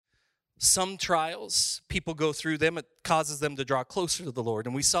Some trials, people go through them, it causes them to draw closer to the Lord.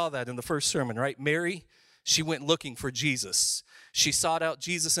 And we saw that in the first sermon, right? Mary, she went looking for Jesus. She sought out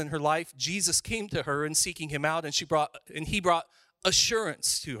Jesus in her life. Jesus came to her and seeking him out, and he brought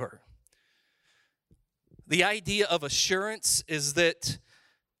assurance to her. The idea of assurance is that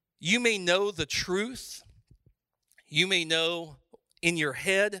you may know the truth. You may know in your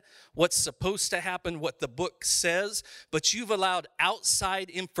head what's supposed to happen, what the book says, but you've allowed outside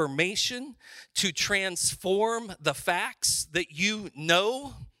information to transform the facts that you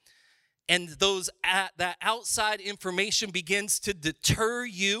know, and that outside information begins to deter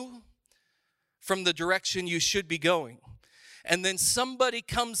you from the direction you should be going. And then somebody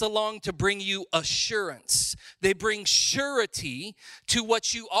comes along to bring you assurance. They bring surety to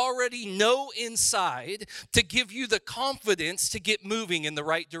what you already know inside to give you the confidence to get moving in the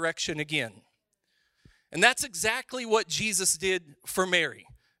right direction again. And that's exactly what Jesus did for Mary.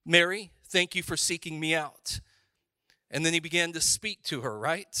 Mary, thank you for seeking me out. And then he began to speak to her,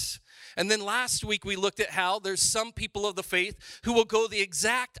 right? And then last week we looked at how there's some people of the faith who will go the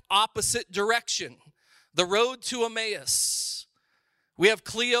exact opposite direction. The road to Emmaus. We have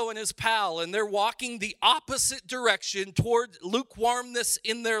Cleo and his pal, and they're walking the opposite direction toward lukewarmness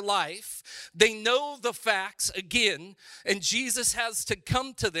in their life. They know the facts again, and Jesus has to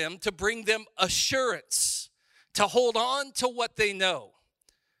come to them to bring them assurance, to hold on to what they know,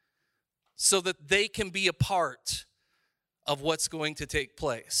 so that they can be a part of what's going to take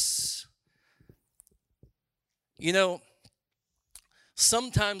place. You know,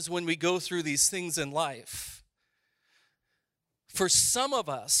 sometimes when we go through these things in life, for some of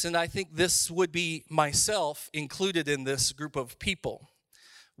us, and I think this would be myself included in this group of people,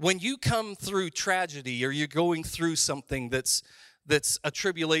 when you come through tragedy or you're going through something that's a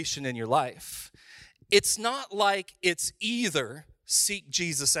tribulation in your life, it's not like it's either seek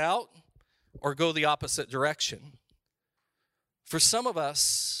Jesus out or go the opposite direction. For some of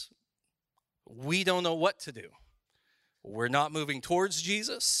us, we don't know what to do. We're not moving towards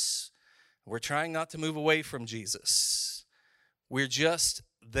Jesus. We're trying not to move away from Jesus. We're just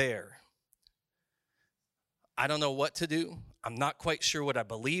there. I don't know what to do. I'm not quite sure what I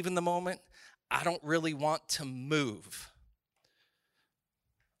believe in the moment. I don't really want to move.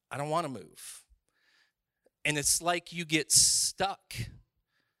 I don't want to move. And it's like you get stuck.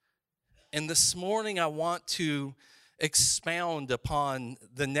 And this morning I want to expound upon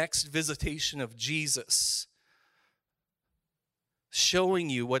the next visitation of Jesus, showing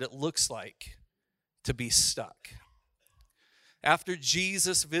you what it looks like to be stuck. After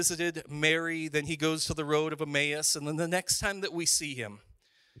Jesus visited Mary, then he goes to the road of Emmaus, and then the next time that we see him,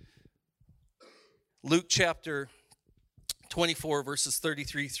 Luke chapter 24, verses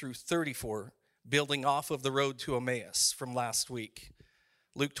 33 through 34, building off of the road to Emmaus from last week.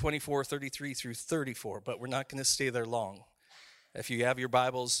 Luke 24, 33 through 34, but we're not going to stay there long. If you have your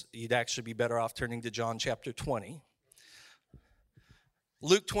Bibles, you'd actually be better off turning to John chapter 20.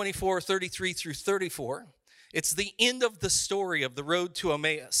 Luke 24, 33 through 34. It's the end of the story of the road to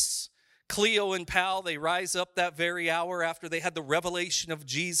Emmaus. Cleo and Pal, they rise up that very hour after they had the revelation of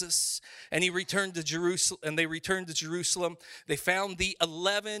Jesus, and they returned to Jerusalem. They found the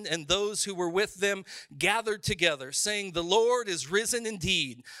 11 and those who were with them gathered together, saying, "The Lord is risen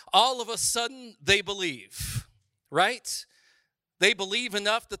indeed." All of a sudden, they believe, right? They believe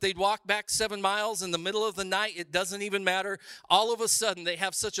enough that they'd walk back 7 miles in the middle of the night. It doesn't even matter. All of a sudden, they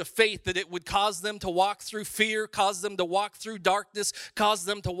have such a faith that it would cause them to walk through fear, cause them to walk through darkness, cause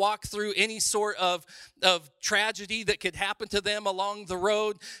them to walk through any sort of tragedy that could happen to them along the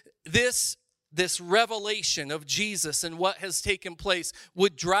road. This revelation of Jesus and what has taken place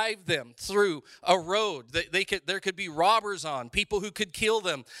would drive them through a road that there could be robbers on, people who could kill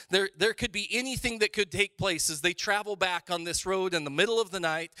them. There could be anything that could take place as they travel back on this road in the middle of the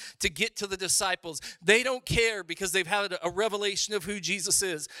night to get to the disciples. They don't care because they've had a revelation of who Jesus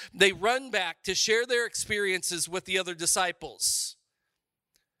is. They run back to share their experiences with the other disciples.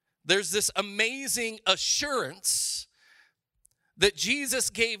 There's this amazing assurance that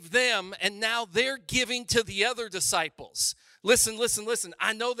Jesus gave them, and now they're giving to the other disciples. Listen.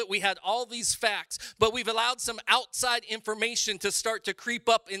 I know that we had all these facts, but we've allowed some outside information to start to creep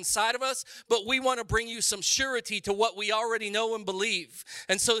up inside of us, but we want to bring you some surety to what we already know and believe.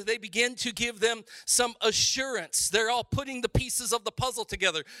 And so they begin to give them some assurance. They're all putting the pieces of the puzzle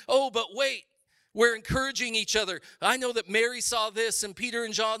together. Oh, but wait. We're encouraging each other. I know that Mary saw this and Peter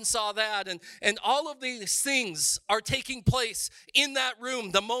and John saw that. And all of these things are taking place in that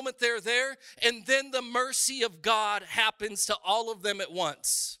room the moment they're there. And then the mercy of God happens to all of them at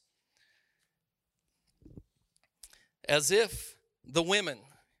once. As if the women,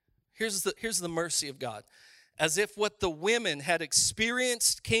 Here's the mercy of God. As if what the women had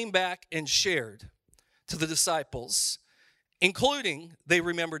experienced came back and shared to the disciples, including they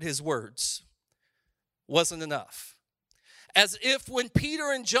remembered his words, wasn't enough. As if when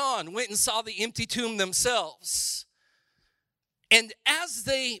Peter and John went and saw the empty tomb themselves, and as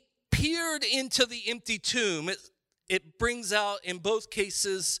they peered into the empty tomb, it brings out, in both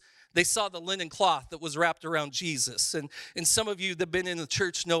cases, they saw the linen cloth that was wrapped around Jesus. And some of you that have been in the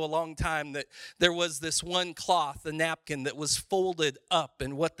church know a long time that there was this one cloth, the napkin, that was folded up.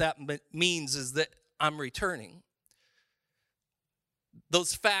 And what that means is that I'm returning.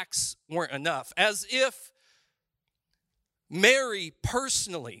 Those facts weren't enough. As if Mary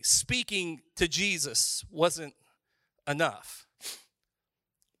personally speaking to Jesus wasn't enough.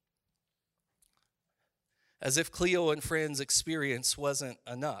 As if Cleo and friends' experience wasn't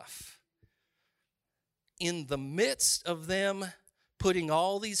enough. In the midst of them putting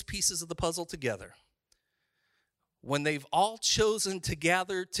all these pieces of the puzzle together, when they've all chosen to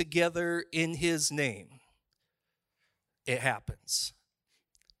gather together in his name, it happens.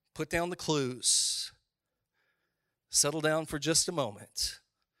 Put down the clues. Settle down for just a moment.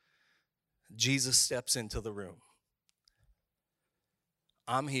 Jesus steps into the room.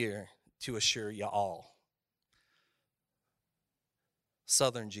 I'm here to assure you all.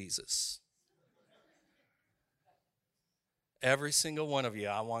 Southern Jesus. Every single one of you,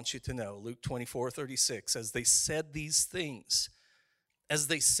 I want you to know, Luke 24:36, as they said these things,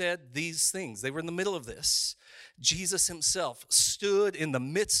 they were in the middle of this. Jesus himself stood in the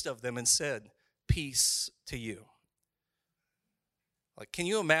midst of them and said, peace to you. Like, can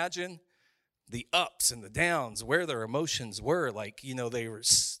you imagine the ups and the downs, where their emotions were? Like,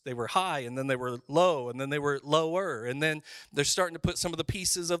 they were high, and then they were low, and then they were lower, and then they're starting to put some of the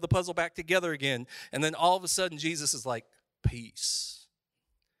pieces of the puzzle back together again, and then all of a sudden Jesus is like, peace.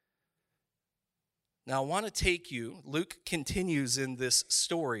 Now I want to take you, Luke continues in this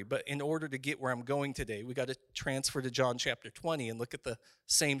story, but in order to get where I'm going today, we got to transfer to John chapter 20 and look at the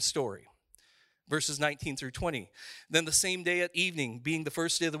same story. Verses 19 through 20. Then the same day at evening, being the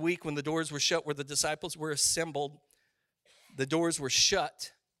first day of the week, when the doors were shut where the disciples were assembled, the doors were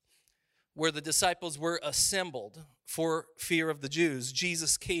shut where the disciples were assembled for fear of the Jews,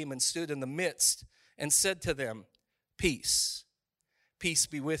 Jesus came and stood in the midst and said to them, peace, peace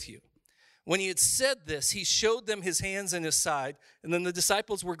be with you. When he had said this, he showed them his hands and his side, and then the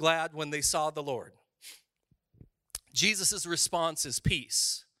disciples were glad when they saw the Lord. Jesus' response is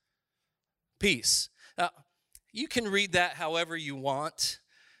peace. Peace. Now, you can read that however you want.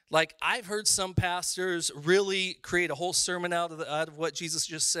 Like, I've heard some pastors really create a whole sermon out of what Jesus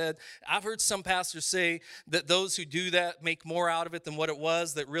just said. I've heard some pastors say that those who do that make more out of it than what it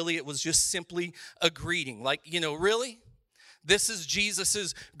was, that really it was just simply a greeting. Like, really? This is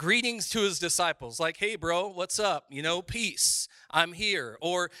Jesus's greetings to his disciples. Like, hey, bro, what's up? Peace. I'm here.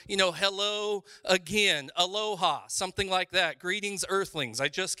 Or, hello again, aloha, something like that. Greetings, earthlings. I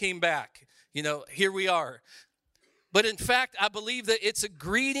just came back. Here we are. But in fact, I believe that it's a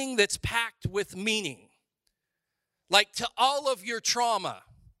greeting that's packed with meaning. Like, to all of your trauma,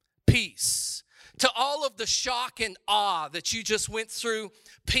 peace. To all of the shock and awe that you just went through,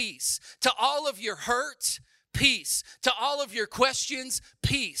 peace. To all of your hurt, peace. To all of your questions,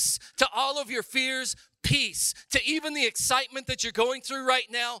 peace. To all of your fears, peace. To even the excitement that you're going through right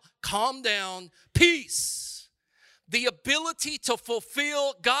now, calm down, peace. The ability to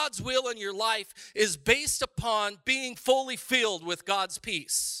fulfill God's will in your life is based upon being fully filled with God's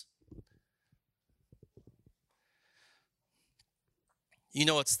peace.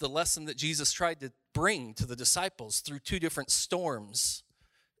 It's the lesson that Jesus tried to bring to the disciples through two different storms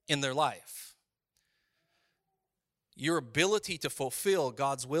in their life. Your ability to fulfill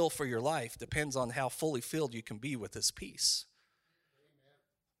God's will for your life depends on how fully filled you can be with his peace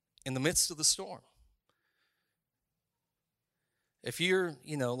in the midst of the storm. If you're,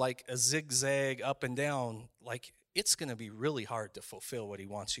 like a zigzag up and down, like, it's going to be really hard to fulfill what he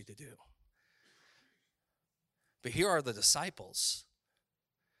wants you to do. But here are the disciples.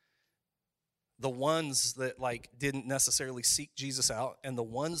 The ones that, didn't necessarily seek Jesus out, and the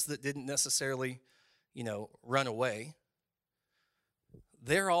ones that didn't necessarily, run away.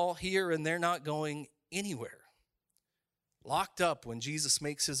 They're all here, and they're not going anywhere. Locked up when Jesus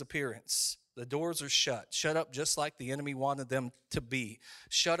makes his appearance. The doors are shut up just like the enemy wanted them to be.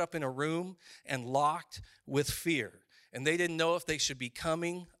 Shut up in a room and locked with fear. And they didn't know if they should be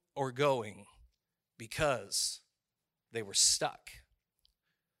coming or going because they were stuck.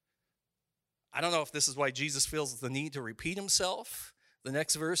 I don't know if this is why Jesus feels the need to repeat himself. The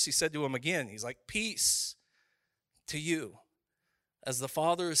next verse, he said to him again, he's like, peace to you. As the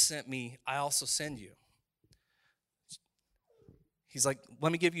Father has sent me, I also send you. He's like,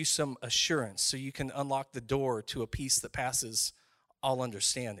 let me give you some assurance so you can unlock the door to a peace that passes all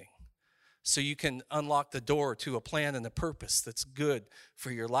understanding. So you can unlock the door to a plan and a purpose that's good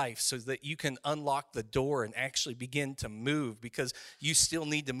for your life, so that you can unlock the door and actually begin to move, because you still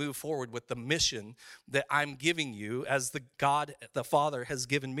need to move forward with the mission that I'm giving you as the God, the Father, has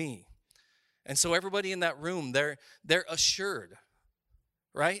given me. And so everybody in that room, they're assured,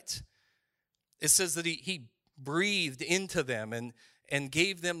 right? It says that he breathed into them and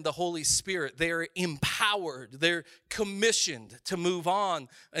gave them the Holy Spirit. They're empowered. They're commissioned to move on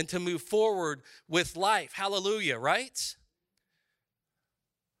and to move forward with life. Hallelujah, right?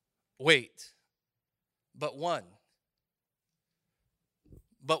 Wait, but one.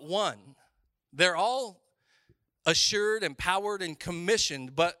 But one. They're all assured, empowered, and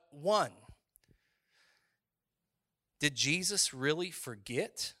commissioned, but one. Did Jesus really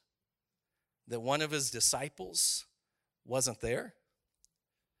forget that one of his disciples wasn't there?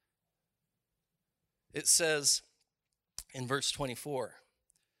 It says in verse 24,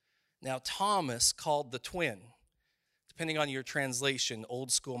 now Thomas, called the twin, depending on your translation,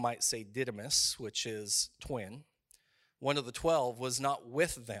 old school might say Didymus, which is twin, one of the 12, was not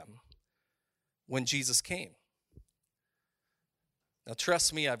with them when Jesus came. Now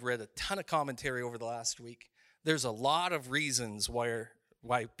trust me, I've read a ton of commentary over the last week. There's a lot of reasons why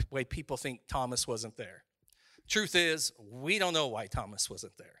people think Thomas wasn't there. Truth is, we don't know why Thomas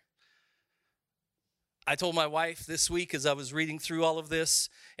wasn't there. I told my wife this week as I was reading through all of this,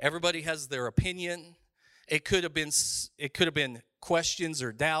 everybody has their opinion. It could have been questions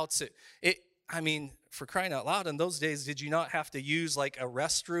or doubts. I mean, for crying out loud, in those days, did you not have to use like a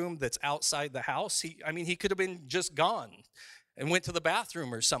restroom that's outside the house? He could have been just gone and went to the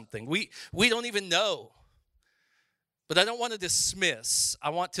bathroom or something. We don't even know. But I don't want to dismiss. I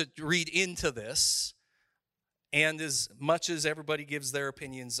want to read into this. And as much as everybody gives their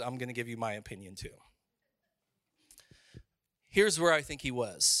opinions, I'm going to give you my opinion too. Here's where I think he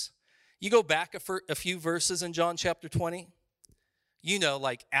was. You go back a few verses in John chapter 20. You know,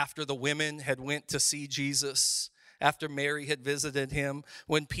 like after the women had went to see Jesus, after Mary had visited him,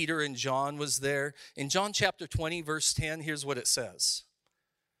 when Peter and John was there. In John chapter 20, verse 10, here's what it says.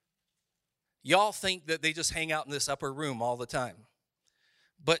 Y'all think that they just hang out in this upper room all the time.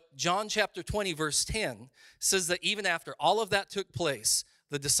 But John chapter 20, verse 10 says that even after all of that took place,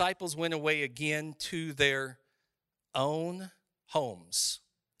 the disciples went away again to their own homes.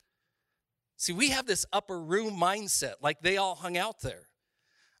 See, we have this upper room mindset, like they all hung out there.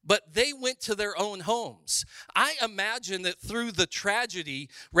 But they went to their own homes. I imagine that through the tragedy,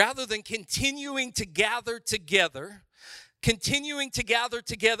 rather than continuing to gather together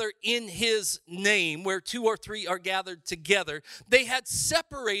in his name, where 2 or 3 are gathered together, they had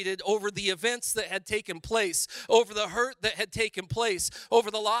separated over the events that had taken place, over the hurt that had taken place, over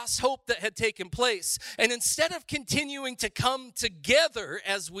the lost hope that had taken place. And instead of continuing to come together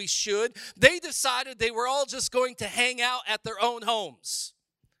as we should, they decided they were all just going to hang out at their own homes.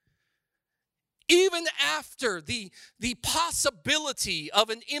 Even after the possibility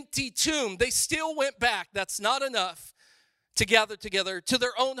of an empty tomb, they still went back. That's not enough. To gather together to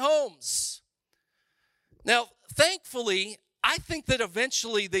their own homes. Now, thankfully, I think that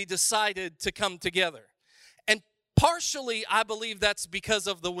eventually they decided to come together. And partially, I believe that's because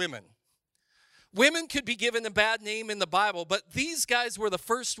of the women. Women could be given a bad name in the Bible, but these guys were the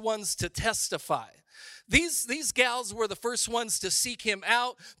first ones to testify. These gals were the first ones to seek him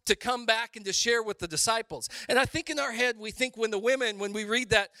out, to come back and to share with the disciples. And I think in our head, we think when the women, when we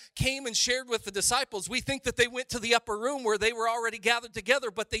read that, came and shared with the disciples, we think that they went to the upper room where they were already gathered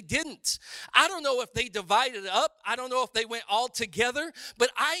together, but they didn't. I don't know if they divided up. I don't know if they went all together,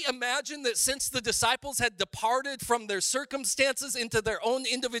 but I imagine that since the disciples had departed from their circumstances into their own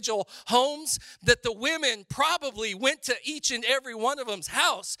individual homes, that the women probably went to each and every one of them's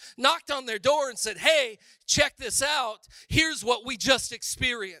house, knocked on their door and said, hey, check this out. Here's what we just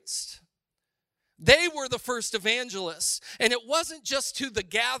experienced. They were the first evangelists. And it wasn't just to the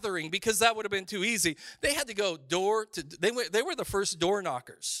gathering, because that would have been too easy. They had to go door to, they were the first door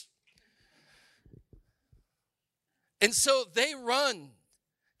knockers. And so they run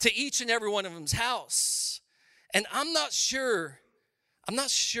to each and every one of them's house. And I'm not sure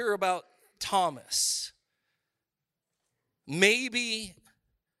about Thomas. Maybe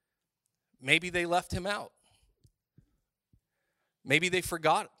they left him out. Maybe they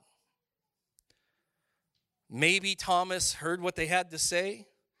forgot. Maybe Thomas heard what they had to say,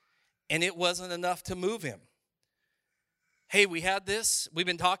 and it wasn't enough to move him. Hey, we had this. We've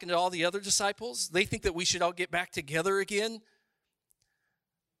been talking to all the other disciples. They think that we should all get back together again.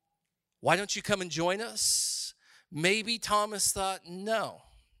 Why don't you come and join us? Maybe Thomas thought, no,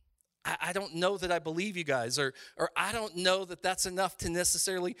 I don't know that I believe you guys, or I don't know that that's enough to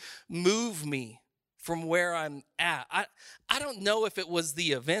necessarily move me from where I'm at. I don't know if it was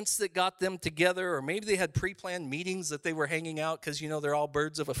the events that got them together, or maybe they had pre-planned meetings that they were hanging out because, they're all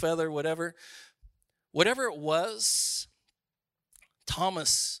birds of a feather, whatever. Whatever it was,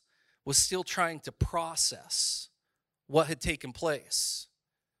 Thomas was still trying to process what had taken place.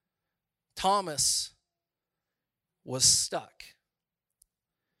 Thomas was stuck.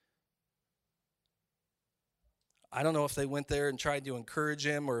 I don't know if they went there and tried to encourage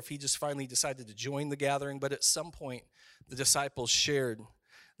him or if he just finally decided to join the gathering, but at some point, the disciples shared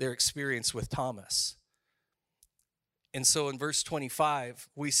their experience with Thomas. And so in verse 25,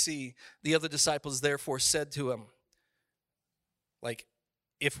 we see the other disciples therefore said to him,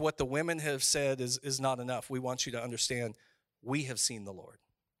 if what the women have said is not enough, we want you to understand, we have seen the Lord.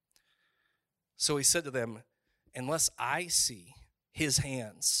 So he said to them, unless I see his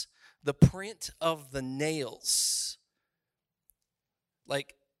hands, the print of the nails.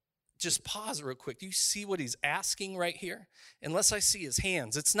 Just pause real quick. Do you see what he's asking right here? Unless I see his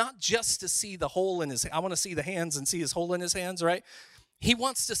hands. It's not just to see the hole in his, I want to see the hands and see his hole in his hands, right? He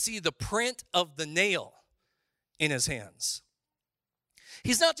wants to see the print of the nail in his hands.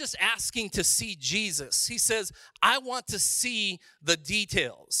 He's not just asking to see Jesus. He says, I want to see the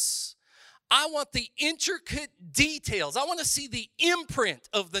details. I want the intricate details. I want to see the imprint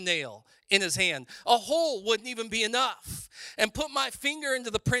of the nail in his hand. A hole wouldn't even be enough. And put my finger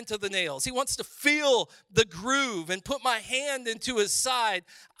into the print of the nails. He wants to feel the groove and put my hand into his side.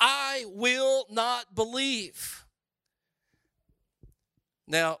 I will not believe.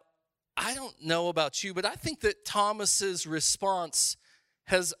 Now, I don't know about you, but I think that Thomas's response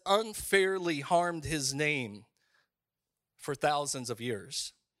has unfairly harmed his name for thousands of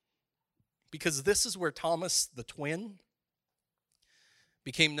years. Because this is where Thomas the twin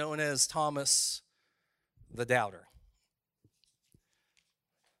became known as Thomas the doubter.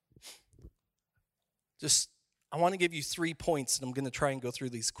 I want to give you 3 points, and I'm going to try and go through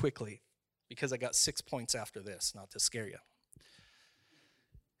these quickly because I got 6 points after this, not to scare you.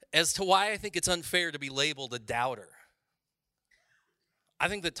 As to why I think it's unfair to be labeled a doubter. I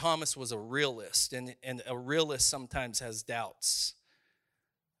think that Thomas was a realist, and a realist sometimes has doubts.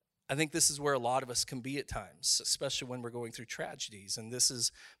 I think this is where a lot of us can be at times, especially when we're going through tragedies, and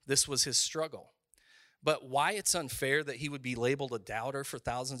this was his struggle. But why it's unfair that he would be labeled a doubter for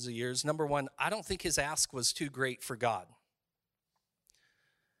thousands of years? Number one, I don't think his ask was too great for God.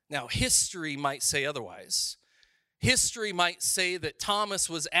 Now, history might say otherwise. History might say that Thomas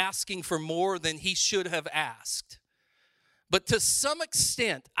was asking for more than he should have asked. But to some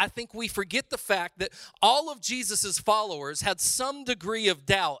extent, I think we forget the fact that all of Jesus' followers had some degree of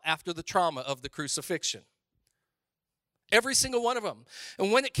doubt after the trauma of the crucifixion. Every single one of them.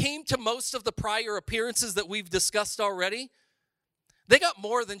 And when it came to most of the prior appearances that we've discussed already, they got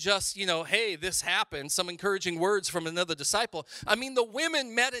more than just, hey, this happened, some encouraging words from another disciple. I mean, the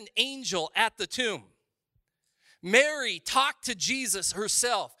women met an angel at the tomb. Mary talked to Jesus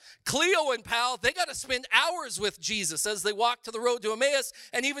herself. Cleo and Pal, they got to spend hours with Jesus as they walk to the road to Emmaus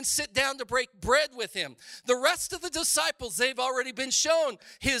and even sit down to break bread with him. The rest of the disciples, they've already been shown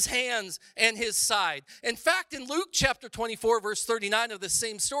his hands and his side. In fact, in Luke chapter 24, verse 39 of the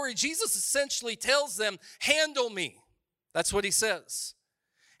same story, Jesus essentially tells them, handle me. That's what he says.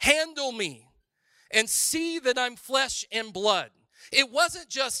 Handle me and see that I'm flesh and blood. It wasn't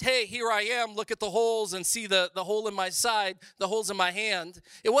just, hey, here I am, look at the holes and see the hole in my side, the holes in my hand.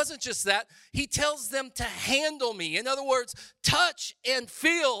 It wasn't just that. He tells them to handle me. In other words, touch and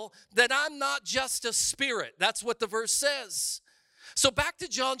feel that I'm not just a spirit. That's what the verse says. So back to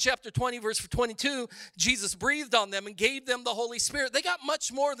John chapter 20, verse 22, Jesus breathed on them and gave them the Holy Spirit. They got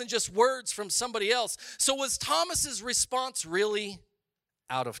much more than just words from somebody else. So was Thomas's response really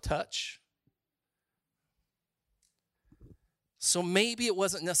out of touch? So maybe it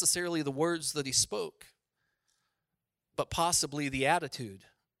wasn't necessarily the words that he spoke, but possibly the attitude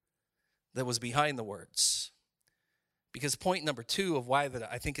that was behind the words. Because point number 2 of why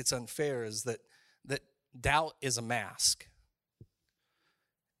that I think it's unfair is that doubt is a mask.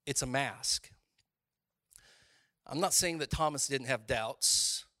 It's a mask. I'm not saying that Thomas didn't have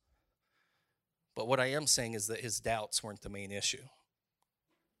doubts, but what I am saying is that his doubts weren't the main issue.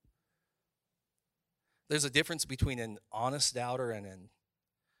 There's a difference between an honest doubter and a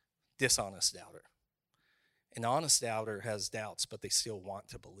dishonest doubter. An honest doubter has doubts, but they still want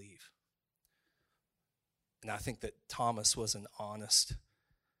to believe. And I think that Thomas was an honest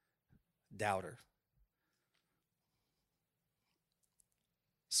doubter.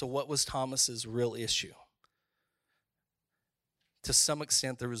 So what was Thomas's real issue? To some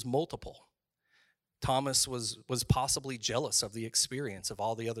extent, there was multiple. Thomas was possibly jealous of the experience of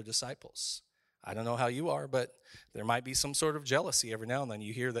all the other disciples. I don't know how you are, but there might be some sort of jealousy every now and then.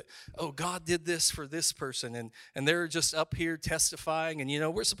 You hear that, oh, God did this for this person, and they're just up here testifying,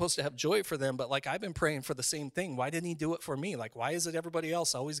 and, we're supposed to have joy for them, but, I've been praying for the same thing. Why didn't he do it for me? Why is it everybody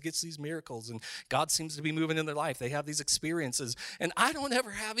else always gets these miracles, and God seems to be moving in their life? They have these experiences, and I don't ever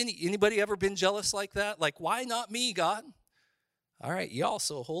have anybody ever been jealous like that? Why not me, God? All right, y'all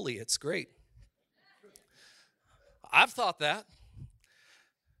so holy, it's great. I've thought that.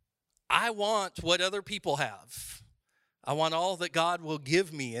 I want what other people have. I want all that God will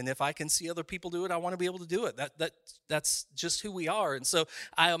give me, and if I can see other people do it, I want to be able to do it. That's just who we are. And so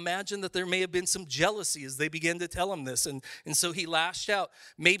I imagine that there may have been some jealousy as they began to tell him this, and so he lashed out.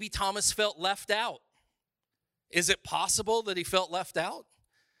 Maybe Thomas felt left out. Is it possible that he felt left out?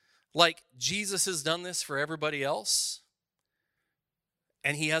 Jesus has done this for everybody else,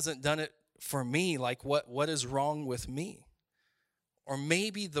 and he hasn't done it for me. What is wrong with me? Or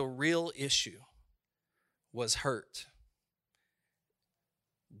maybe the real issue was hurt.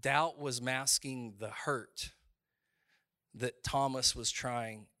 Doubt was masking the hurt that Thomas was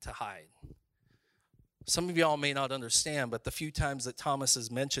trying to hide. Some of y'all may not understand, but the few times that Thomas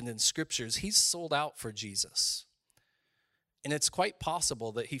is mentioned in scriptures, he's sold out for Jesus. And it's quite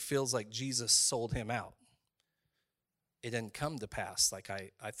possible that he feels like Jesus sold him out. It didn't come to pass like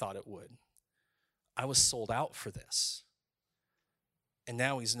I thought it would. I was sold out for this. And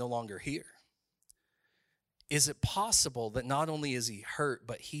now he's no longer here. Is it possible that not only is he hurt,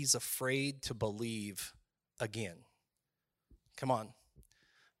 but he's afraid to believe again? Come on.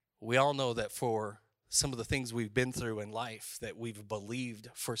 We all know that for some of the things we've been through in life, that we've believed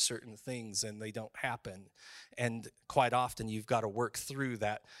for certain things and they don't happen. And quite often you've got to work through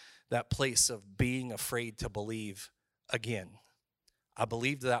that place of being afraid to believe again. I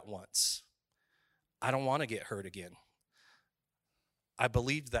believed that once. I don't want to get hurt again. I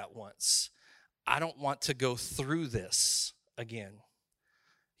believed that once. I don't want to go through this again.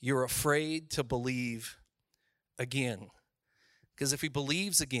 You're afraid to believe again. Because if he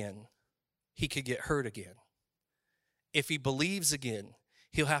believes again, he could get hurt again. If he believes again,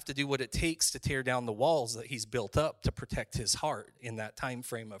 he'll have to do what it takes to tear down the walls that he's built up to protect his heart in that time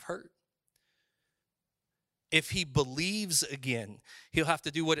frame of hurt. If he believes again, he'll have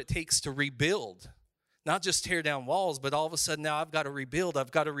to do what it takes to rebuild. Not just tear down walls, but all of a sudden now I've got to rebuild. I've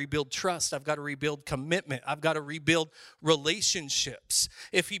got to rebuild trust. I've got to rebuild commitment. I've got to rebuild relationships.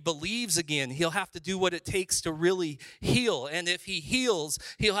 If he believes again, he'll have to do what it takes to really heal. And if he heals,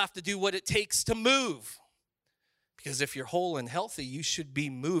 he'll have to do what it takes to move. Because if you're whole and healthy, you should be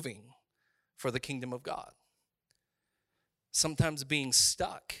moving for the kingdom of God. Sometimes being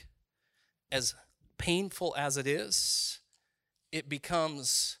stuck, as painful as it is, it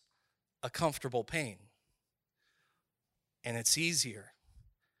becomes a comfortable pain. And it's easier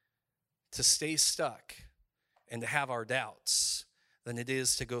to stay stuck and to have our doubts than it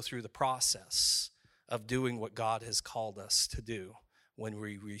is to go through the process of doing what God has called us to do when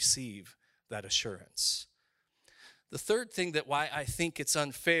we receive that assurance. The third thing that why I think it's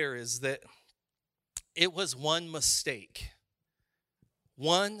unfair is that it was one mistake.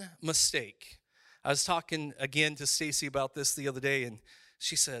 One mistake. I was talking again to Stacy about this the other day, and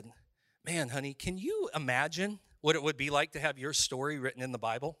she said, man, honey, can you imagine what it would be like to have your story written in the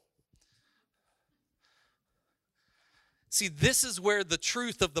Bible? See, this is where the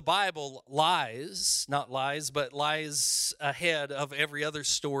truth of the Bible lies, not lies, but lies ahead of every other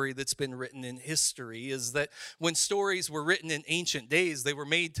story that's been written in history, is that when stories were written in ancient days, they were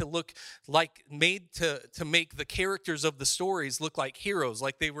made to look like, to make the characters of the stories look like heroes,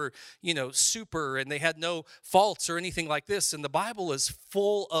 like they were, super and they had no faults or anything like this. And the Bible is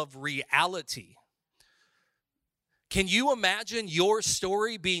full of reality. Can you imagine your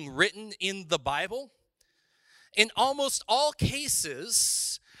story being written in the Bible? In almost all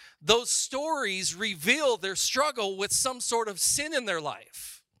cases, those stories reveal their struggle with some sort of sin in their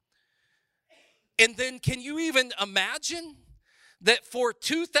life. And then can you even imagine that for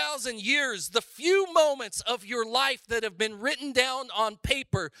 2,000 years, the few moments of your life that have been written down on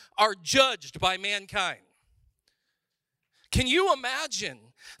paper are judged by mankind? Can you imagine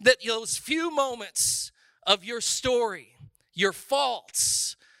that those few moments of your story, your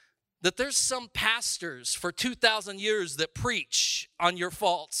faults, that there's some pastors for 2,000 years that preach on your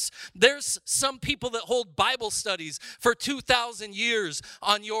faults. There's some people that hold Bible studies for 2,000 years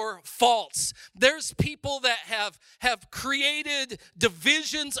on your faults. There's people that have created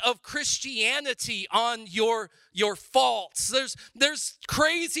divisions of Christianity on your faults. There's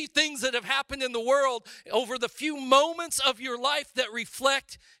crazy things that have happened in the world over the few moments of your life that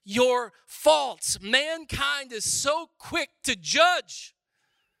reflect your faults. Mankind is so quick to judge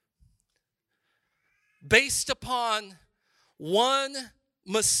based upon one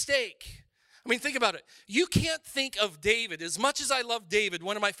mistake. I mean, think about it. You can't think of David, as much as I love David,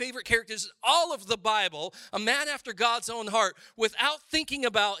 one of my favorite characters in all of the Bible, a man after God's own heart, without thinking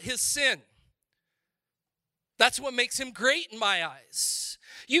about his sin. That's what makes him great in my eyes.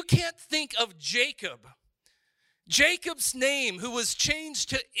 You can't think of Jacob's name, who was changed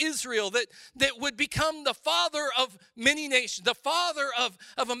to Israel, that would become the father of many nations, the father of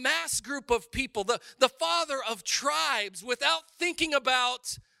a mass group of people, the father of tribes, without thinking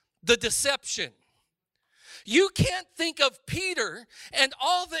about the deception. You can't think of Peter and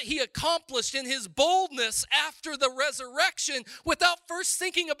all that he accomplished in his boldness after the resurrection without first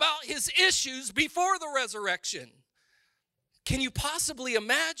thinking about his issues before the resurrection. Can you possibly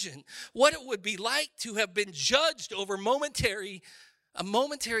imagine what it would be like to have been judged over a momentary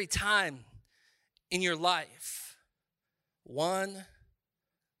time in your life? One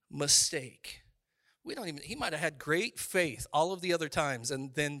mistake. He might have had great faith all of the other times,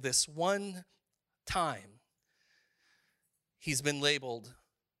 and then this one time, he's been labeled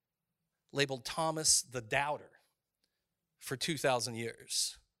Thomas the Doubter for 2,000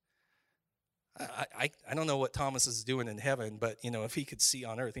 years. I don't know what Thomas is doing in heaven, but, if he could see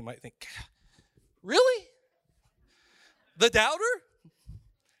on earth, he might think, really? The doubter?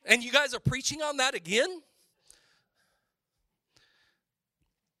 And you guys are preaching on that again?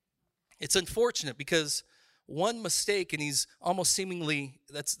 It's unfortunate because one mistake, and he's almost seemingly,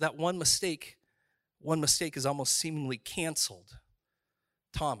 that one mistake is almost seemingly canceled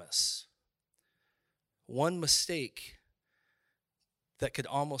Thomas. One mistake that could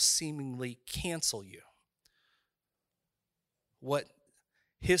almost seemingly cancel you. What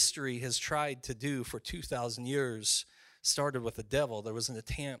history has tried to do for 2,000 years started with the devil. There was an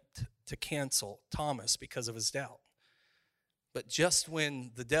attempt to cancel Thomas because of his doubt. But just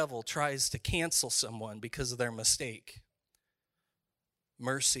when the devil tries to cancel someone because of their mistake,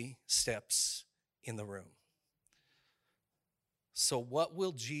 mercy steps in the room. So what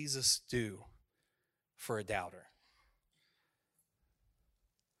will Jesus do for a doubter?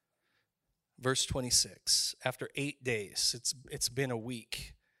 Verse 26, after 8 days, it's been a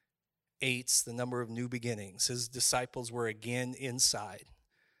week. 8's the number of new beginnings. His disciples were again inside.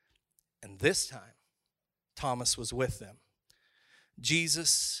 And this time, Thomas was with them.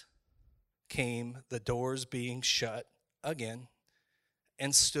 Jesus came, the doors being shut again,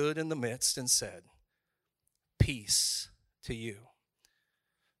 and stood in the midst and said, "Peace to you."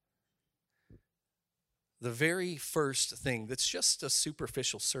 The very first thing that's just a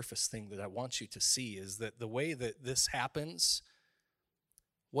superficial surface thing that I want you to see is that the way that this happens,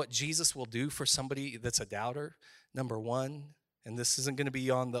 what Jesus will do for somebody that's a doubter, number one, and this isn't going to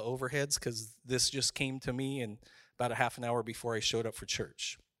be on the overheads because this just came to me in about a half an hour before I showed up for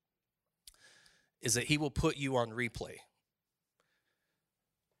church, is that he will put you on replay.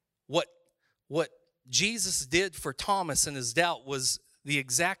 What Jesus did for Thomas in his doubt was the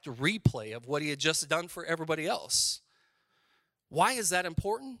exact replay of what he had just done for everybody else. Why is that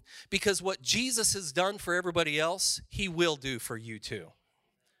important? Because what Jesus has done for everybody else, he will do for you too.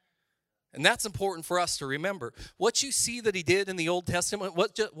 And that's important for us to remember. What you see that he did in the Old Testament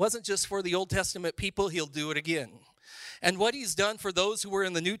wasn't just for the Old Testament people, he'll do it again. And what he's done for those who were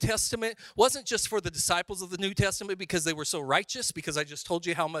in the New Testament wasn't just for the disciples of the New Testament because they were so righteous, because I just told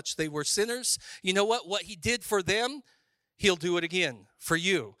you how much they were sinners. You know what? What he did for them, he'll do it again for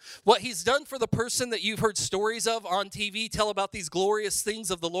you. What he's done for the person that you've heard stories of on TV tell about these glorious things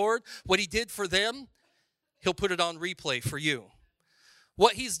of the Lord, what he did for them, he'll put it on replay for you.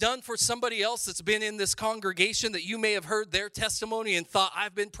 What he's done for somebody else that's been in this congregation that you may have heard their testimony and thought,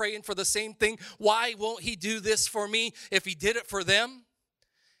 I've been praying for the same thing. Why won't he do this for me? If he did it for them,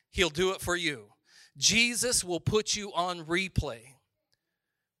 he'll do it for you. Jesus will put you on replay.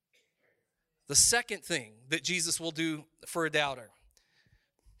 The second thing that Jesus will do for a doubter,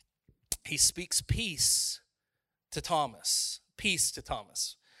 he speaks peace to Thomas. Peace to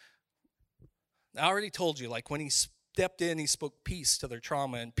Thomas. I already told you, like when he stepped in, he spoke peace to their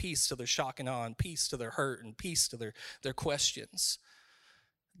trauma and peace to their shock and awe and peace to their hurt and peace to their questions.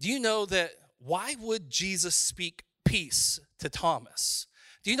 Do you know that why would Jesus speak peace to Thomas?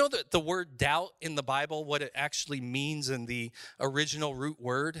 Do you know that the word doubt in the Bible, what it actually means in the original root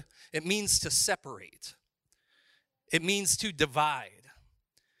word? It means to separate. It means to divide.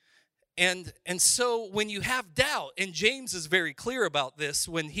 And so when you have doubt, and James is very clear about this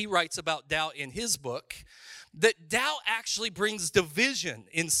when he writes about doubt in his book, that doubt actually brings division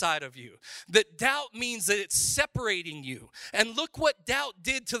inside of you. That doubt means that it's separating you. And look what doubt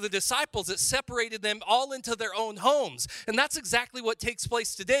did to the disciples. It separated them all into their own homes. And that's exactly what takes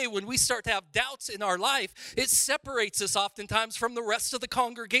place today. When we start to have doubts in our life, it separates us oftentimes from the rest of the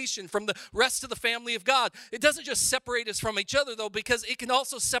congregation, from the rest of the family of God. It doesn't just separate us from each other, though, because it can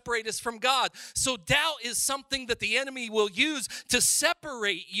also separate us from God. So doubt is something that the enemy will use to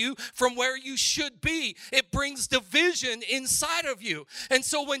separate you from where you should be. It brings division inside of you. And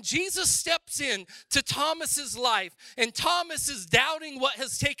so when Jesus steps in to Thomas's life and Thomas is doubting what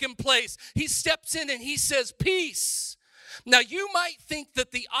has taken place, he steps in and he says, peace. Now you might think that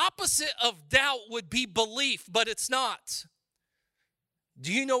the opposite of doubt would be belief, but it's not.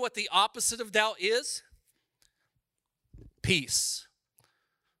 Do you know what the opposite of doubt is? Peace.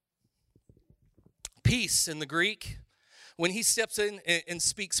 Peace in the Greek. When he steps in and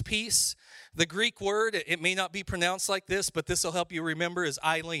speaks peace, the Greek word, it may not be pronounced like this, but this will help you remember, is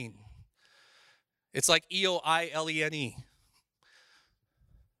Eileen. It's like E-O-I-L-E-N-E.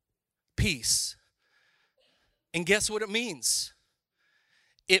 Peace. And guess what it means?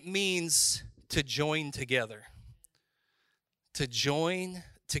 It means to join together. To join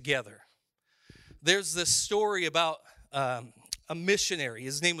together. There's this story about a missionary.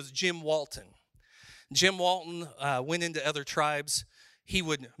 His name was Jim Walton. Jim Walton went into other tribes. He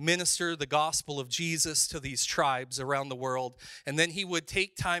would minister the gospel of Jesus to these tribes around the world, and then he would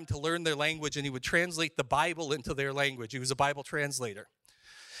take time to learn their language, and he would translate the Bible into their language. He was a Bible translator.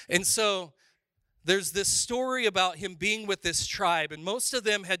 And so there's this story about him being with this tribe, and most of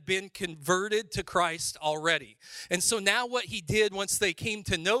them had been converted to Christ already. And so now what he did once they came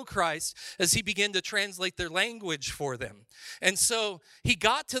to know Christ is he began to translate their language for them. And so he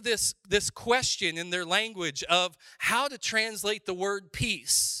got to this question in their language of how to translate the word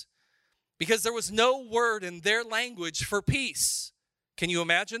peace, because there was no word in their language for peace. Can you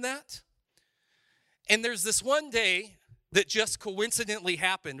imagine that? And there's this one day that just coincidentally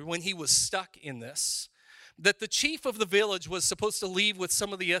happened when he was stuck in this, that the chief of the village was supposed to leave with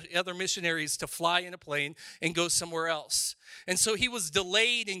some of the other missionaries to fly in a plane and go somewhere else. And so he was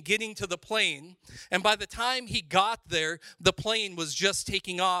delayed in getting to the plane, and by the time he got there, the plane was just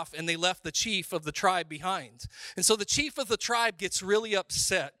taking off, and they left the chief of the tribe behind. And so the chief of the tribe gets really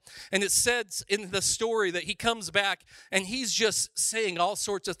upset, and it says in the story that he comes back, and he's just saying all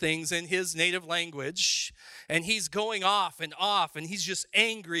sorts of things in his native language, and he's going off, and he's just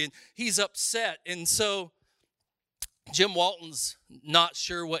angry, and he's upset. And so Jim Walton's not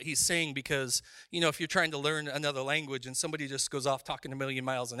sure what he's saying, because, if you're trying to learn another language and somebody just goes off talking a million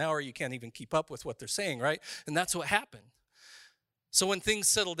miles an hour, you can't even keep up with what they're saying, right? And that's what happened. So when things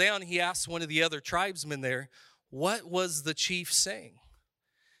settled down, he asked one of the other tribesmen there, what was the chief saying?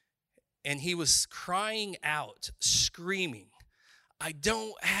 And he was crying out, screaming, I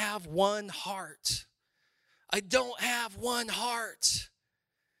don't have one heart. I don't have one heart.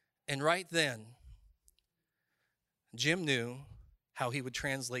 And right then, Jim knew how he would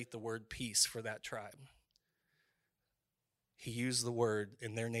translate the word peace for that tribe. He used the word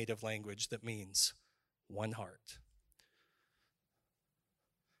in their native language that means one heart.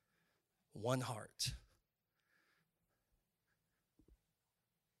 One heart.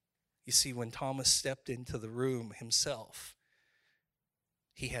 You see, when Thomas stepped into the room himself,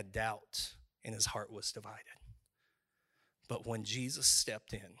 he had doubt and his heart was divided. But when Jesus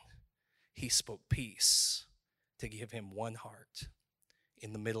stepped in, he spoke peace to give him one heart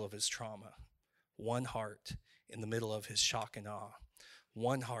in the middle of his trauma, one heart in the middle of his shock and awe,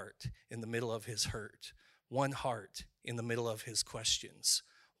 one heart in the middle of his hurt, one heart in the middle of his questions,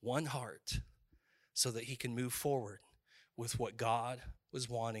 one heart so that he can move forward with what God was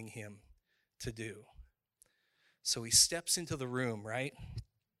wanting him to do. So he steps into the room, right?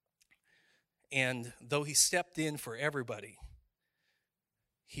 And though he stepped in for everybody,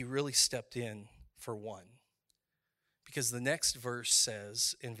 he really stepped in for one. Because the next verse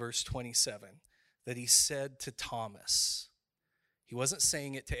says, in verse 27, that he said to Thomas, he wasn't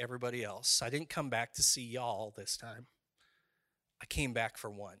saying it to everybody else. I didn't come back to see y'all this time. I came back for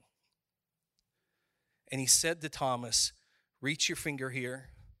one. And he said to Thomas, reach your finger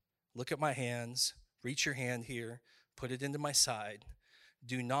here, look at my hands, reach your hand here, put it into my side.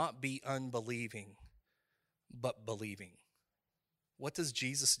 Do not be unbelieving, but believing. What does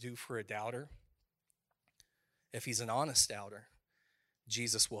Jesus do for a doubter? If he's an honest doubter,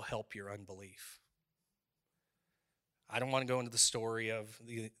 Jesus will help your unbelief. I don't want to go into the story of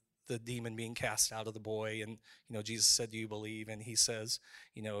the demon being cast out of the boy, and Jesus said, do you believe? And he says,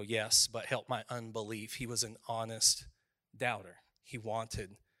 yes, but help my unbelief. He was an honest doubter. He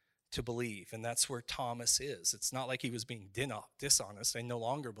wanted to believe, and that's where Thomas is. It's not like he was being dishonest. I no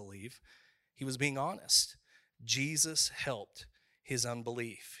longer believe. He was being honest. Jesus helped his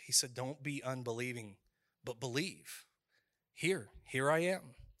unbelief. He said, don't be unbelieving, but believe. Here I am.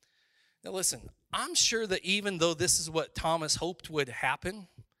 Now listen, I'm sure that even though this is what Thomas hoped would happen,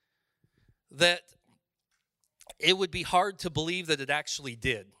 that it would be hard to believe that it actually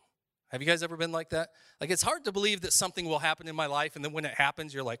did. Have you guys ever been like that? Like, it's hard to believe that something will happen in my life, and then when it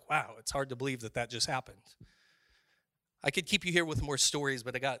happens, you're like, wow, it's hard to believe that just happened. I could keep you here with more stories,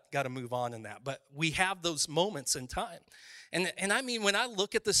 but I got to move on in that. But we have those moments in time. And I mean, when I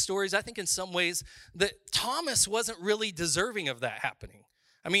look at the stories, I think in some ways that Thomas wasn't really deserving of that happening.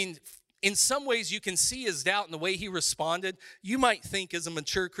 I mean, in some ways, you can see his doubt in the way he responded. You might think as a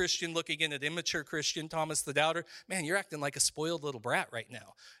mature Christian looking at an immature Christian, Thomas the doubter, man, you're acting like a spoiled little brat right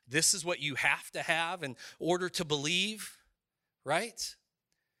now. This is what you have to have in order to believe, right?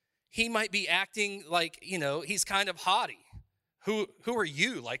 He might be acting like, he's kind of haughty. Who are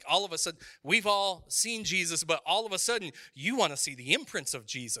you? Like, all of a sudden, we've all seen Jesus, but all of a sudden, you want to see the imprints of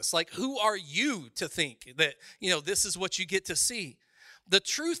Jesus. Like, who are you to think that, this is what you get to see? The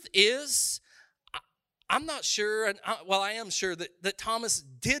truth is, I'm not sure, I am sure that Thomas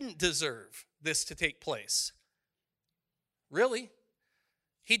didn't deserve this to take place. Really?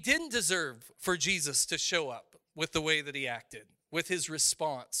 He didn't deserve for Jesus to show up with the way that he acted, with his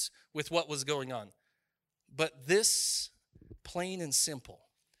response, with what was going on. But this, plain and simple,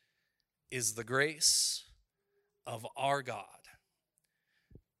 is the grace of our God.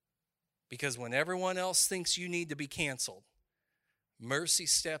 Because when everyone else thinks you need to be canceled, mercy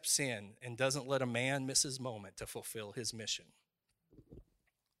steps in and doesn't let a man miss his moment to fulfill his mission.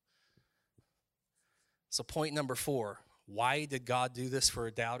 So point number 4, why did God do this for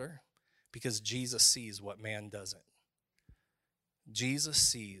a doubter? Because Jesus sees what man doesn't. Jesus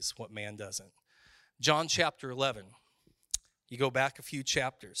sees what man doesn't. John chapter 11. You go back a few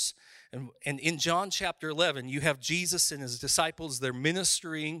chapters. And in John chapter 11, you have Jesus and his disciples. They're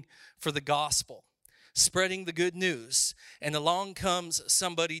ministering for the gospel, spreading the good news. And along comes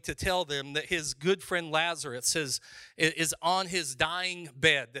somebody to tell them that his good friend Lazarus is on his dying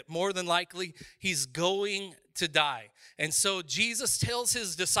bed, that more than likely he's going to die. And so Jesus tells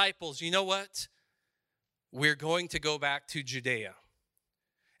his disciples, you know what? We're going to go back to Judea.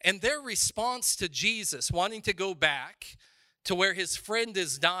 And their response to Jesus wanting to go back to where his friend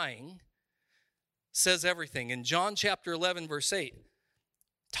is dying says everything. In John chapter 11, verse 8,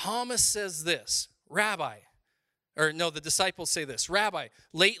 Thomas says this, the disciples say this, Rabbi,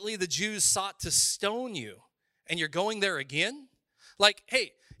 lately the Jews sought to stone you, and you're going there again? Like,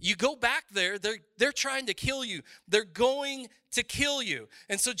 hey, you go back there, they're trying to kill you. They're going to kill you.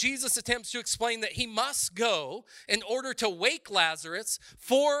 And so Jesus attempts to explain that he must go in order to wake Lazarus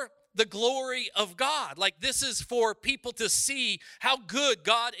for the glory of God. Like, this is for people to see how good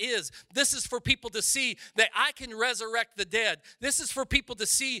God is. This is for people to see that I can resurrect the dead. This is for people to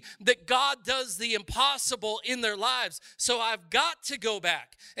see that God does the impossible in their lives. So I've got to go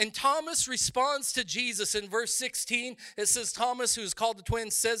back. And Thomas responds to Jesus in verse 16. It says, Thomas, who is called the twin,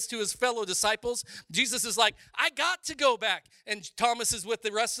 says to his fellow disciples, Jesus is like, I got to go back. And Thomas is with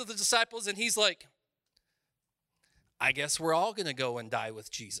the rest of the disciples, and he's like, I guess we're all going to go and die with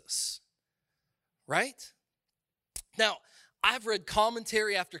Jesus, right? Now, I've read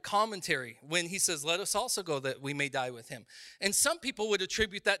commentary after commentary when he says, let us also go that we may die with him. And some people would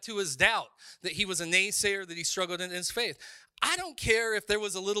attribute that to his doubt, that he was a naysayer, that he struggled in his faith. I don't care if there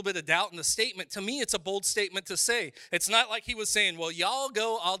was a little bit of doubt in the statement. To me, it's a bold statement to say. It's not like he was saying, well, y'all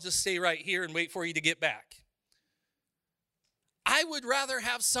go, I'll just stay right here and wait for you to get back. I would rather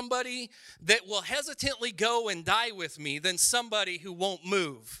have somebody that will hesitantly go and die with me than somebody who won't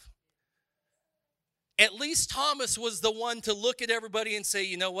move. At least Thomas was the one to look at everybody and say,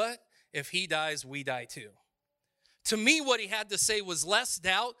 you know what? If he dies, we die too. To me, what he had to say was less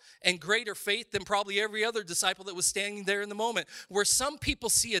doubt and greater faith than probably every other disciple that was standing there in the moment. Where some people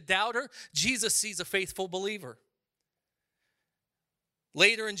see a doubter, Jesus sees a faithful believer.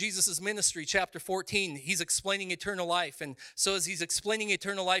 Later in Jesus' ministry, chapter 14, he's explaining eternal life. And so as he's explaining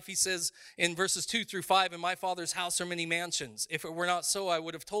eternal life, he says in verses 2 through 5, in my Father's house are many mansions. If it were not so, I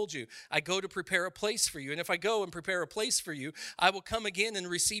would have told you. I go to prepare a place for you. And if I go and prepare a place for you, I will come again and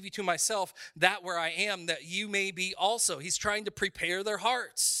receive you to myself, that where I am, that you may be also. He's trying to prepare their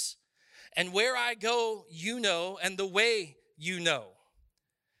hearts. And where I go, you know, and the way you know.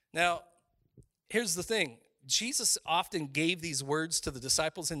 Now, here's the thing. Jesus often gave these words to the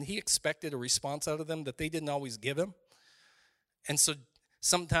disciples, and he expected a response out of them that they didn't always give him. And so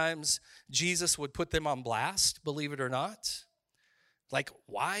sometimes Jesus would put them on blast, believe it or not. Like,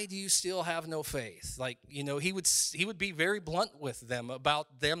 why do you still have no faith? Like, he would be very blunt with them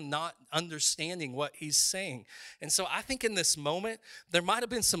about them not understanding what he's saying. And so I think in this moment, there might have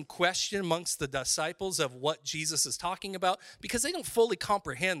been some question amongst the disciples of what Jesus is talking about, because they don't fully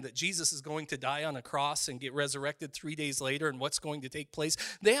comprehend that Jesus is going to die on a cross and get resurrected 3 days later and what's going to take place.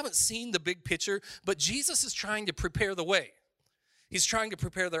 They haven't seen the big picture, but Jesus is trying to prepare the way. He's trying to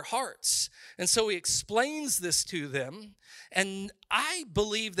prepare their hearts. And so he explains this to them. And I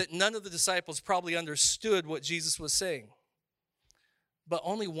believe that none of the disciples probably understood what Jesus was saying. But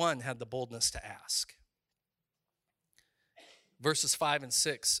only one had the boldness to ask. Verses 5 and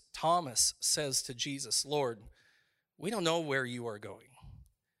 6, Thomas says to Jesus, "Lord, we don't know where you are going.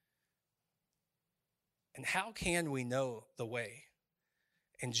 And how can we know the way?"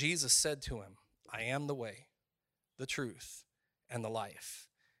 And Jesus said to him, "I am the way, the truth, and the life,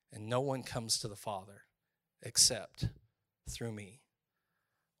 and no one comes to the Father except through me."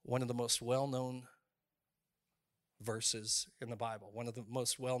 One of the most well-known verses in the Bible, one of the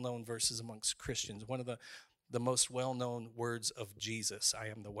most well-known verses amongst Christians, one of the most well-known words of Jesus. I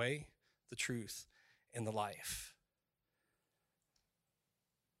am the way, the truth, and the life.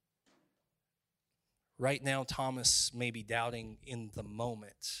 Right now, Thomas may be doubting in the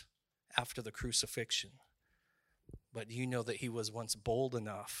moment after the crucifixion. But you know that he was once bold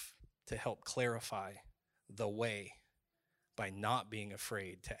enough to help clarify the way by not being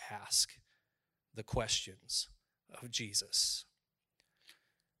afraid to ask the questions of Jesus.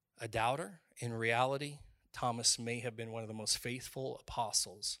 A doubter, in reality, Thomas may have been one of the most faithful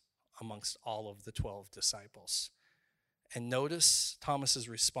apostles amongst all of the 12 disciples. And notice Thomas's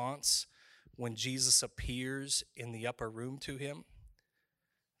response when Jesus appears in the upper room to him,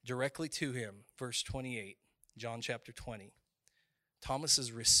 directly to him, verse 28. John chapter 20,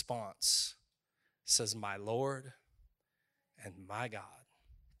 Thomas's response says, "My Lord and my God."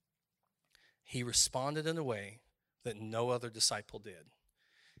 He responded in a way that no other disciple did.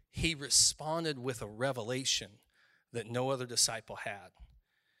 He responded with a revelation that no other disciple had.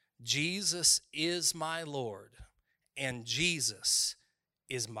 Jesus is my Lord and Jesus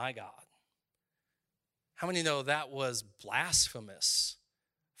is my God. How many know that was blasphemous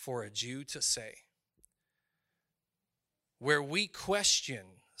for a Jew to say? Where we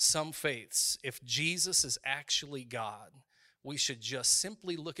question some faiths, if Jesus is actually God, we should just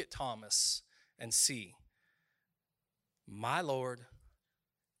simply look at Thomas and see, my Lord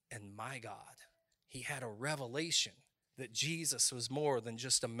and my God. He had a revelation that Jesus was more than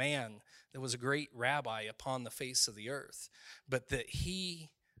just a man that was a great rabbi upon the face of the earth, but that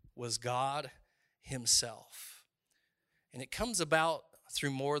he was God himself. And it comes about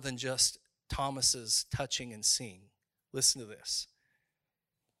through more than just Thomas's touching and seeing. Listen to this.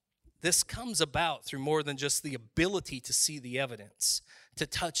 This comes about through more than just the ability to see the evidence, to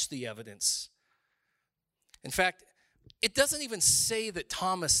touch the evidence. In fact, it doesn't even say that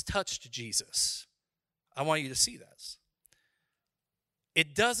Thomas touched Jesus. I want you to see this.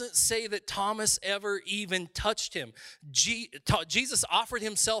 It doesn't say that Thomas ever even touched him. Jesus offered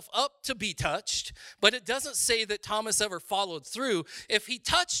himself up to be touched, but it doesn't say that Thomas ever followed through. If he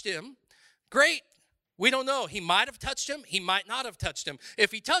touched him, great. We don't know. He might have touched him. He might not have touched him.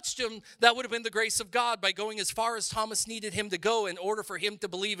 If he touched him, that would have been the grace of God by going as far as Thomas needed him to go in order for him to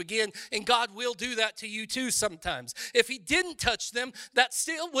believe again. And God will do that to you too sometimes. If he didn't touch them, that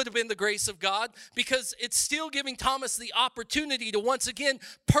still would have been the grace of God, because it's still giving Thomas the opportunity to once again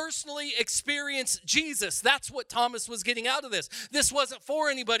personally experience Jesus. That's what Thomas was getting out of this. This wasn't for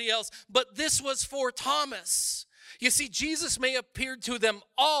anybody else, but this was for Thomas. You see, Jesus may have appeared to them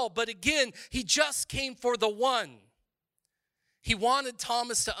all, but again, he just came for the one. He wanted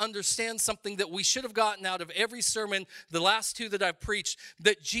Thomas to understand something that we should have gotten out of every sermon, the last two that I've preached,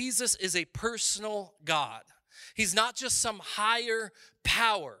 that Jesus is a personal God. He's not just some higher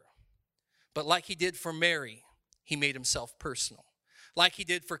power, but like he did for Mary, he made himself personal. Like he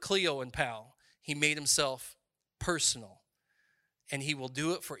did for Cleo and Pal, he made himself personal. And he will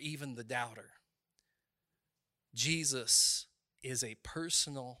do it for even the doubter. Jesus is a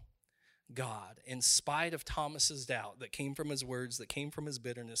personal God. In spite of Thomas's doubt that came from his words, that came from his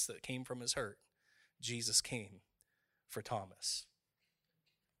bitterness, that came from his hurt, Jesus came for Thomas.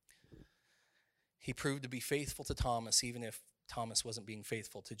 He proved to be faithful to Thomas, even if Thomas wasn't being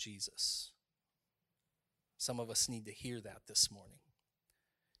faithful to Jesus. Some of us need to hear that this morning.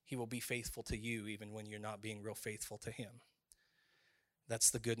 He will be faithful to you even when you're not being real faithful to him. That's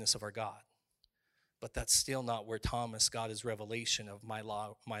the goodness of our God. But that's still not where Thomas got his revelation of my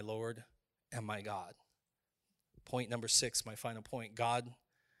Lord and my God. Point number 6, my final point. God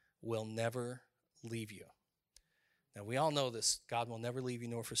will never leave you. Now, we all know this. God will never leave you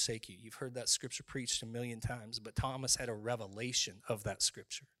nor forsake you. You've heard that scripture preached a million times, but Thomas had a revelation of that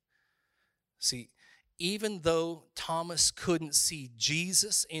scripture. See, even though Thomas couldn't see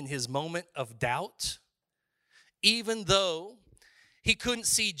Jesus in his moment of doubt, even though he couldn't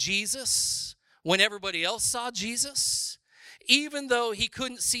see Jesus when everybody else saw Jesus, even though he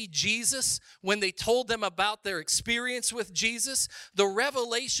couldn't see Jesus when they told them about their experience with Jesus, the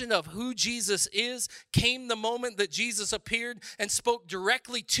revelation of who Jesus is came the moment that Jesus appeared and spoke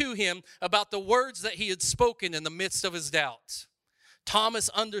directly to him about the words that he had spoken in the midst of his doubt. Thomas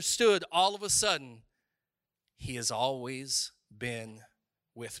understood all of a sudden, he has always been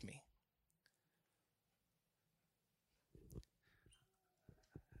with me.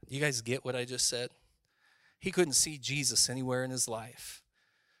 You guys get what I just said? He couldn't see Jesus anywhere in his life.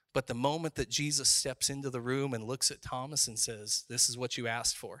 But the moment that Jesus steps into the room and looks at Thomas and says, this is what you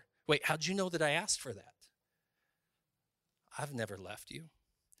asked for. Wait, how'd you know that I asked for that? I've never left you.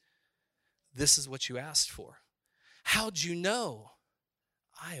 This is what you asked for. How'd you know?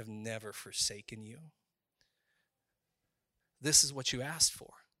 I have never forsaken you. This is what you asked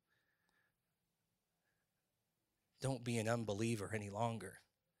for. Don't be an unbeliever any longer,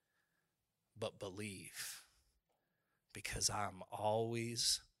 but believe. Because I'm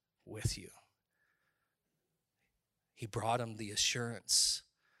always with you. He brought him the assurance.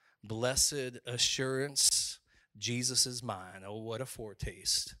 Blessed assurance, Jesus is mine. Oh, what a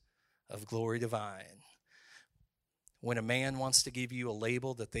foretaste of glory divine. When a man wants to give you a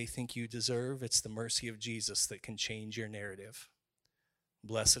label that they think you deserve, it's the mercy of Jesus that can change your narrative.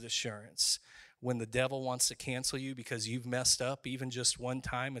 Blessed assurance. When the devil wants to cancel you because you've messed up even just one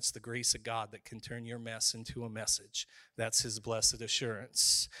time, it's the grace of God that can turn your mess into a message. That's his blessed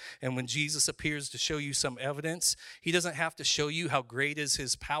assurance. And when Jesus appears to show you some evidence, he doesn't have to show you how great is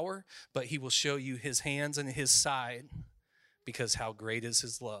his power, but he will show you his hands and his side, because how great is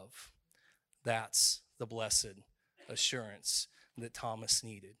his love. That's the blessed assurance that Thomas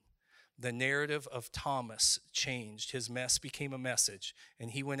needed. The narrative of Thomas changed. His mess became a message, and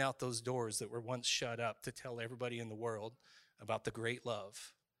he went out those doors that were once shut up to tell everybody in the world about the great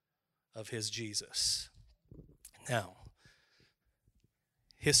love of his Jesus. Now,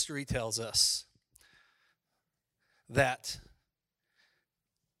 history tells us that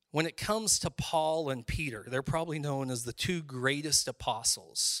when it comes to Paul and Peter, they're probably known as the two greatest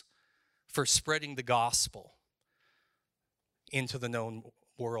apostles for spreading the gospel into the known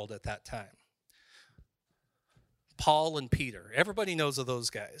world at that time. Paul and Peter. Everybody knows of those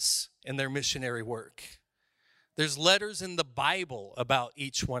guys and their missionary work. There's letters in the Bible about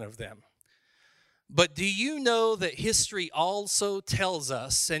each one of them. But do you know that history also tells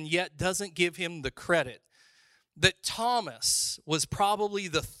us, and yet doesn't give him the credit, that Thomas was probably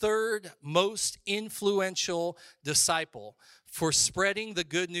the third most influential disciple for spreading the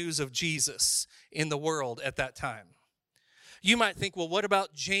good news of Jesus in the world at that time? You might think, well, what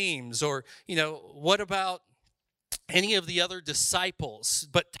about James? Or, what about any of the other disciples?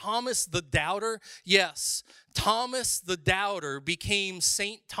 But Thomas the doubter, yes, Thomas the doubter became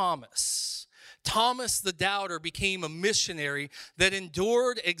Saint Thomas. Thomas the doubter became a missionary that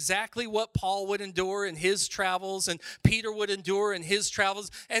endured exactly what Paul would endure in his travels and Peter would endure in his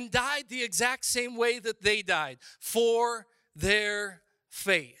travels, and died the exact same way that they died, for their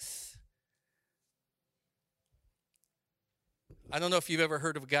faith. I don't know if you've ever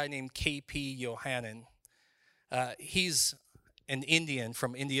heard of a guy named K.P. Yohannan. He's an Indian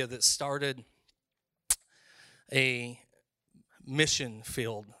from India that started a mission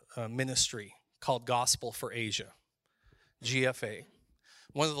field ministry called Gospel for Asia, GFA,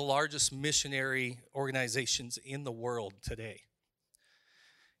 one of the largest missionary organizations in the world today.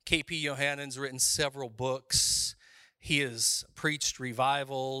 K.P. Yohannan's written several books. He has preached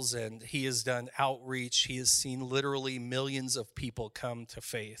revivals and he has done outreach. He has seen literally millions of people come to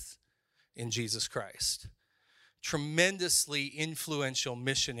faith in Jesus Christ. Tremendously influential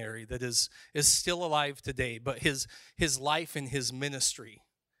missionary that is still alive today, but his life and his ministry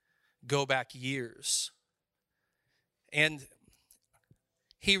go back years. And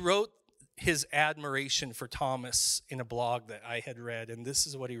he wrote his admiration for Thomas in a blog that I had read, and this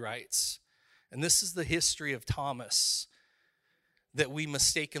is what he writes. And this is the history of Thomas that we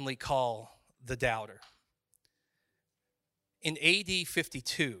mistakenly call the doubter. In AD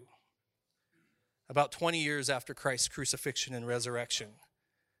 52, about 20 years after Christ's crucifixion and resurrection,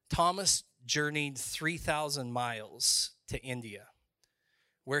 Thomas journeyed 3,000 miles to India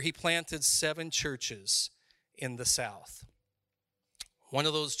where he planted 7 churches in the south. One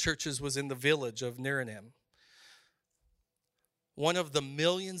of those churches was in the village of Niranim, one of the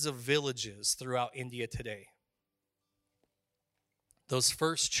millions of villages throughout India today. Those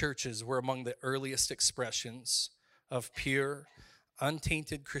first churches were among the earliest expressions of pure,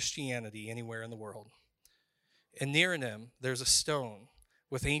 untainted Christianity anywhere in the world. In Niranim, there's a stone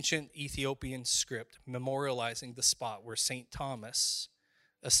with ancient Ethiopian script memorializing the spot where St. Thomas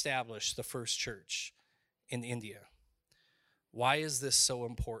established the first church in India. Why is this so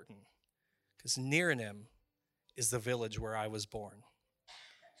important? Because Niranim is the village where I was born.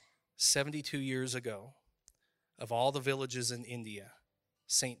 72 years ago, of all the villages in India,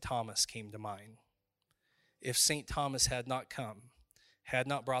 St. Thomas came to mind. If St. Thomas had not come, had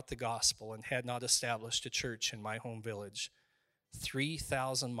not brought the gospel, and had not established a church in my home village,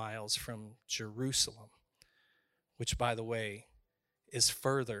 3,000 miles from Jerusalem, which, by the way, is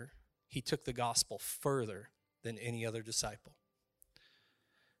further, he took the gospel further than any other disciple.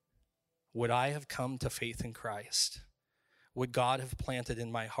 Would I have come to faith in Christ? Would God have planted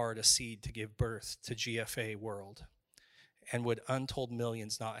in my heart a seed to give birth to GFA World? And would untold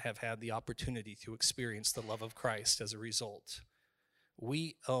millions not have had the opportunity to experience the love of Christ as a result?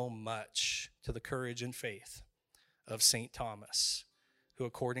 We owe much to the courage and faith of St. Thomas, who,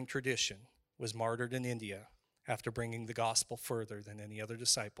 according to tradition, was martyred in India after bringing the gospel further than any other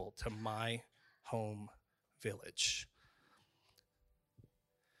disciple to my home village.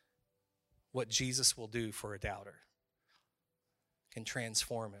 What Jesus will do for a doubter can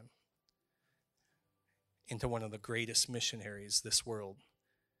transform him into one of the greatest missionaries this world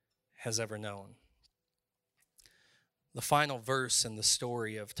has ever known. The final verse in the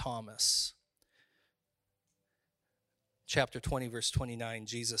story of Thomas, chapter 20, verse 29,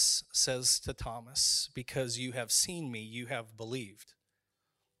 Jesus says to Thomas, "Because you have seen me, you have believed.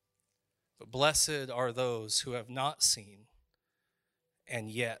 But blessed are those who have not seen and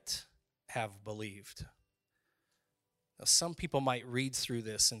yet have believed." Now, some people might read through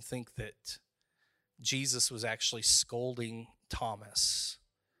this and think that Jesus was actually scolding Thomas.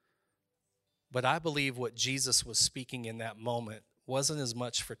 But I believe what Jesus was speaking in that moment wasn't as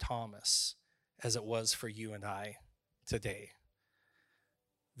much for Thomas as it was for you and I today.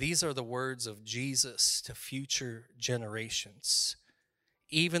 These are the words of Jesus to future generations.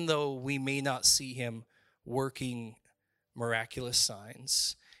 Even though we may not see him working miraculous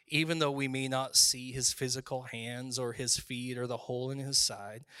signs, even though we may not see his physical hands or his feet or the hole in his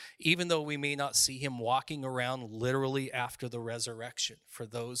side, even though we may not see him walking around literally after the resurrection for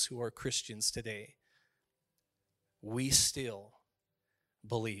those who are Christians today, we still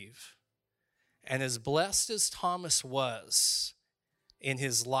believe. And as blessed as Thomas was in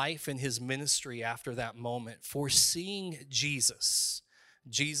his life and his ministry after that moment, for seeing Jesus,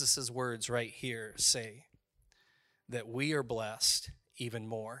 Jesus' words right here say that we are blessed even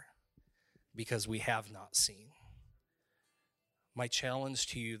more because we have not seen. My challenge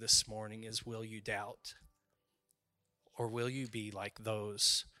to you this morning is, will you doubt? Or will you be like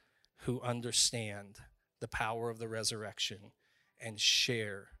those who understand the power of the resurrection and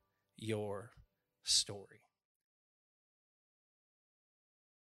share your story?